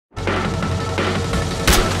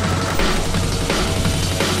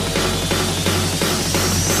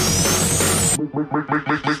Make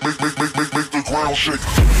the ground shake.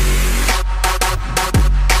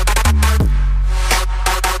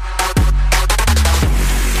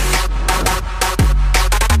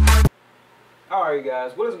 Alright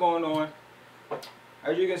guys, what is going on?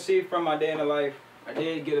 As you can see from my day in the life, I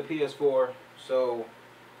did get a PS4. So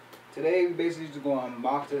today we basically just going to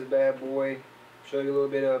unbox this bad boy, show you a little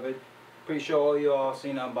bit of it. Pretty sure all y'all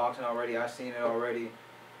seen the unboxing already. I've seen it already.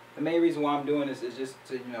 The main reason why I'm doing this is just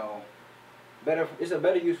to, it's a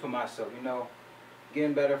better use for myself,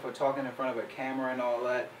 getting better for talking in front of a camera and all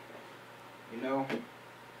that,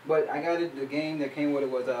 But I got it, the game that came with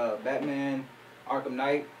it was Batman Arkham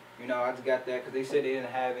Knight. I just got that because they said they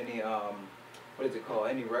didn't have any,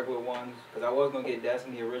 any regular ones. Because I was going to get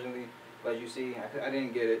Destiny originally, but as you see, I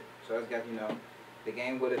didn't get it. So I just got, the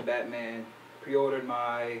game with it, Batman. Pre-ordered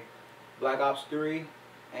my Black Ops 3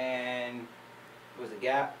 and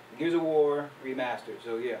Gears of War Remastered.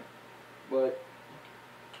 So yeah, but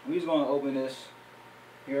we just going to open this.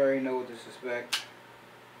 You already know what to suspect.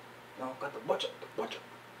 Got the butcher.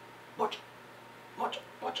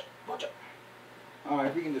 Alright,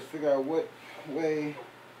 if we can just figure out what way,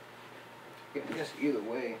 I guess either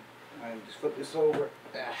way. Alright, just flip this over.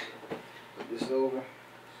 Flip this over.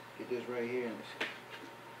 Get this right here.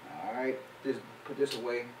 Alright, just put this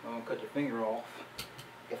away. Don't cut your finger off.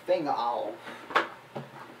 Your finger off.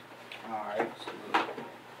 Alright, so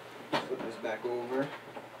flip this back over.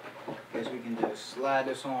 Guess we can just slide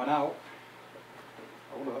this on out.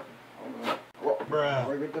 Hold up. Whoa,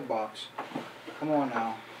 right with the box. Come on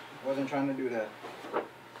now. Wasn't trying to do that.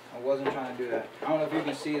 I don't know if you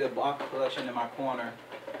can see the box collection in my corner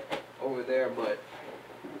over there, but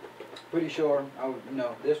pretty sure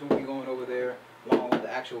this will be going over there along with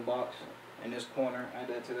the actual box in this corner. Add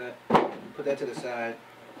that to that. Put that to the side.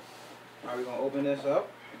 Alright, we're gonna open this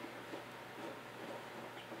up.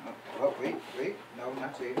 Oh, wait. No,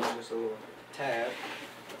 not safe. Just a little tab.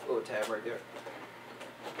 Right there.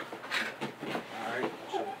 Alright,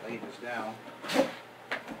 so lay this down.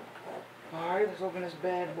 Alright, let's open this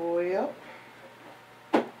bad boy up.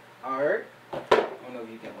 Alright. I don't know if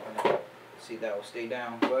you can see that will stay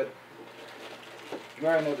down, but you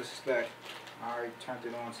already know what to suspect. Alright, turned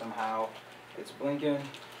it on somehow. It's blinking.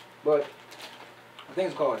 But I think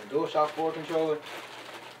it's called a DualShock 4 controller.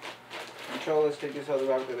 Let's take this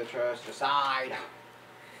other out of the trash to the side.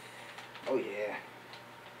 Oh yeah.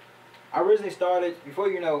 I originally started before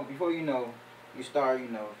you start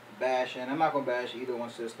bashing. I'm not gonna bash either one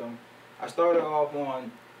system. I started off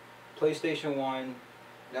on PlayStation 1,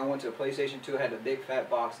 then I went to PlayStation 2, I had the big fat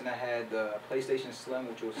box, and I had the PlayStation Slim,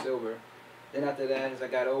 which was silver. Then after that, as I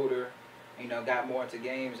got older, got more into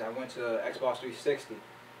games, I went to Xbox 360.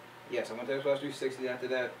 Yes, I went to Xbox 360. After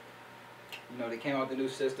that, they came out with the new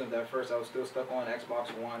systems. At first, I was still stuck on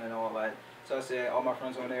Xbox One and all that. So I said, all my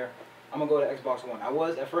friends on there, I'm gonna go to Xbox One.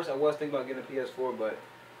 At first I was thinking about getting a PS4, but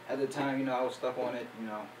at the time, I was stuck on it,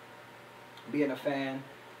 being a fan.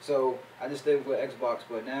 So I just stayed with Xbox.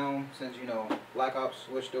 But now, since Black Ops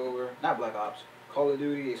switched over, not Black Ops, Call of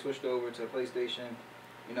Duty, they switched over to PlayStation.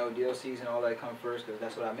 DLCs and all that come first because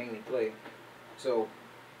that's what I mainly play. So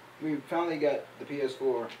we finally got the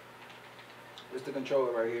PS4. This is the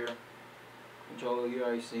controller right here. Controller, you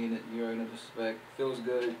already seen it. You already know the spec. Feels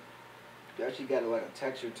good. You actually got like a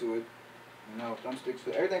texture to it. Thumbsticks.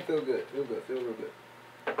 Everything feels good. Feel real good.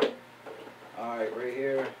 Alright, right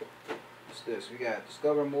here. What's this? We got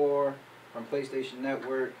Discover More from PlayStation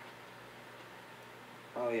Network.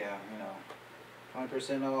 Oh yeah,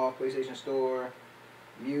 20% off PlayStation Store.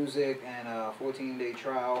 Music and a 14-day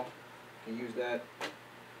trial. You can use that.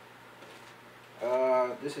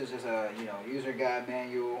 This is just a user guide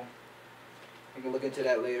manual. We can look into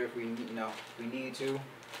that later if we need to.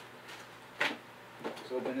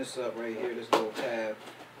 Let's open this up right here, this little tab.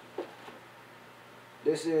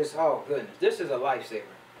 This is, oh goodness, this is a lifesaver.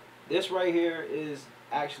 This right here is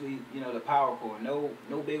actually, the power cord. No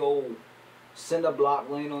big old cinder block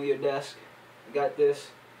laying on your desk. You got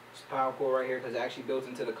this power cord right here because it actually built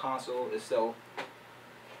into the console itself,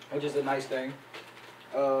 which is a nice thing.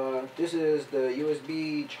 This is the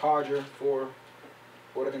USB charger for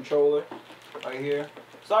the controller right here.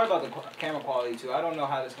 Sorry about the camera quality too. I don't know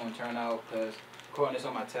how this is going to turn out because recording this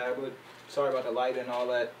on my tablet. Sorry about the light and all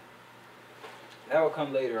that. That will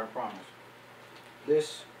come later, I promise.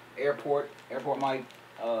 This airport mic,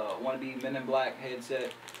 wannabe Men in Black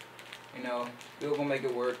headset. Still gonna make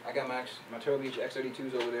it work. I got my Turtle Beach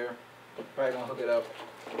X32s over there. Probably gonna hook it up.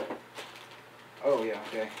 Oh yeah,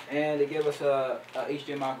 okay. And they give us a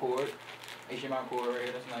HDMI cord. HDMI cord right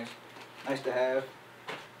here. That's nice. Nice to have.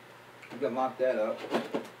 We can lock that up.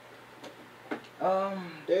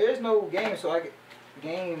 There is no game,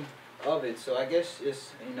 game of it, so I guess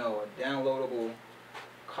it's, you know, a downloadable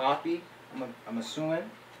copy. I'm assuming,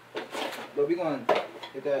 but we're gonna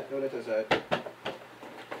get that. Throw that to the side.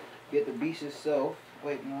 Get the beast itself.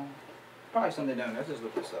 Wait, no, probably something down there. Let's just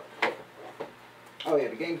look this up. Oh yeah,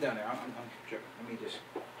 the game's down there. I'm tripping. Let me just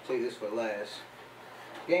take this for last.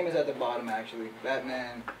 Game is at the bottom actually.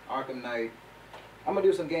 Batman, Arkham Knight. I'm gonna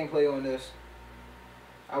do some gameplay on this.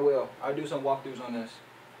 I will. I'll do some walkthroughs on this.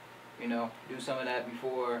 You know, do some of that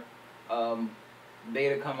before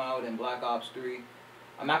beta come out in Black Ops 3.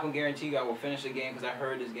 I'm not gonna guarantee you I will finish the game because I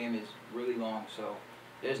heard this game is really long. So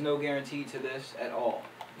there's no guarantee to this at all.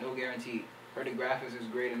 No guarantee. Heard the graphics is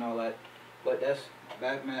great and all that. But that's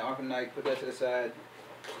Batman, Arkham Knight. Put that to the side.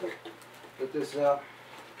 Put this up.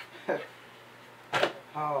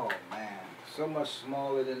 Oh man, so much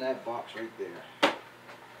smaller than that box right there.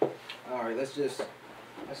 All right, let's just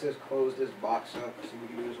close this box up. See if we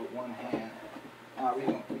can do this with one hand.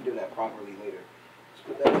 We do that properly later. Let's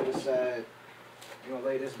put that to the side. We're gonna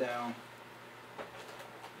lay this down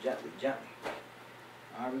gently, gently.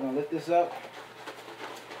 All right, we're gonna lift this up.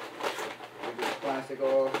 Take this plastic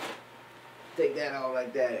off. Take that out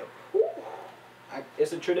like that.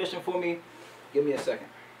 It's a tradition for me. Give me a second.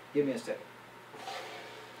 Give me a second.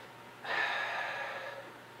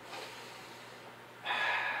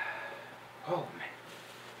 Oh man,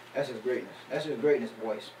 that's just greatness. That's just greatness,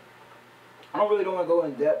 boys. I don't want to go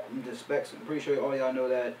in depth into specs. I'm pretty sure all y'all know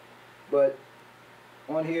that. But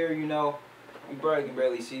on here, you know, you probably can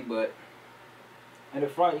barely see, but in the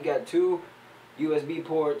front you got 2 USB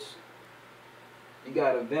ports. You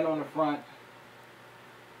got a vent on the front,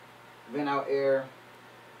 vent out air.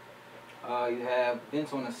 You have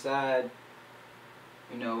vents on the side.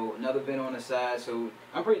 You know, another vent on the side. So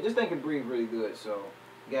this thing can breathe really good. So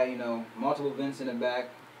you got, you know, multiple vents in the back.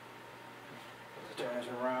 Let's turn this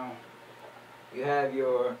around. You have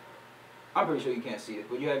your, I'm pretty sure you can't see it,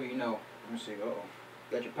 but you have your, you know, let me see.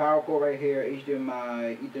 Got your power cord right here,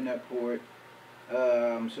 HDMI, Ethernet port.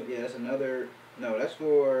 So yeah, that's another. No, that's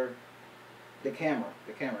for the camera.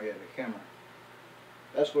 The camera, yeah, the camera.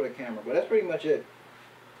 That's for the camera, but that's pretty much it.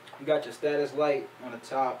 You got your status light on the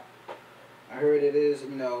top. I heard it is,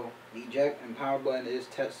 you know, the eject and power button is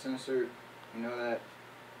touch censored. You know that.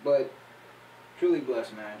 But truly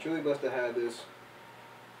blessed, man. Truly blessed to have this.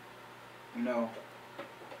 You know,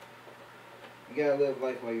 you gotta live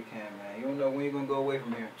life while you can, man. You don't know when you're gonna go away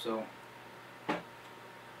from here. So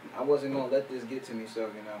I wasn't gonna let this get to me. So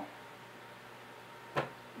you know,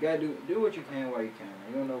 you gotta do what you can while you can, man.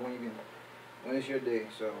 You don't know when it's your day.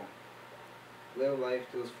 So live life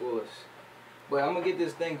to its fullest. But I'm gonna get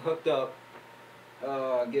this thing hooked up.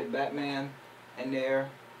 Get Batman in there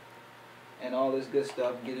and all this good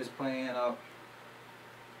stuff. Get his plan up.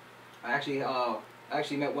 I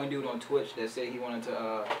actually met one dude on Twitch that said he wanted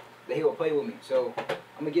to that he would play with me. So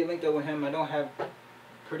I'm gonna get linked up with him. I don't have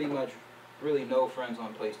pretty much really no friends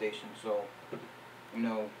on PlayStation, so you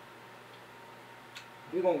know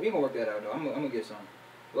we gonna work that out though. I'm gonna get some,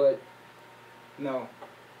 but no,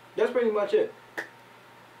 that's pretty much it.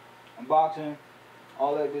 Unboxing,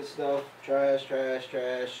 all that good stuff. Trash.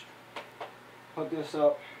 Hook this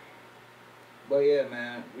up. But yeah,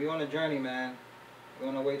 man, we on a journey, man. We're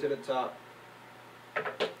on our way to the top.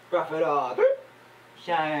 Profit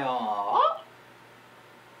shine on.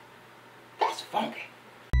 That's funky.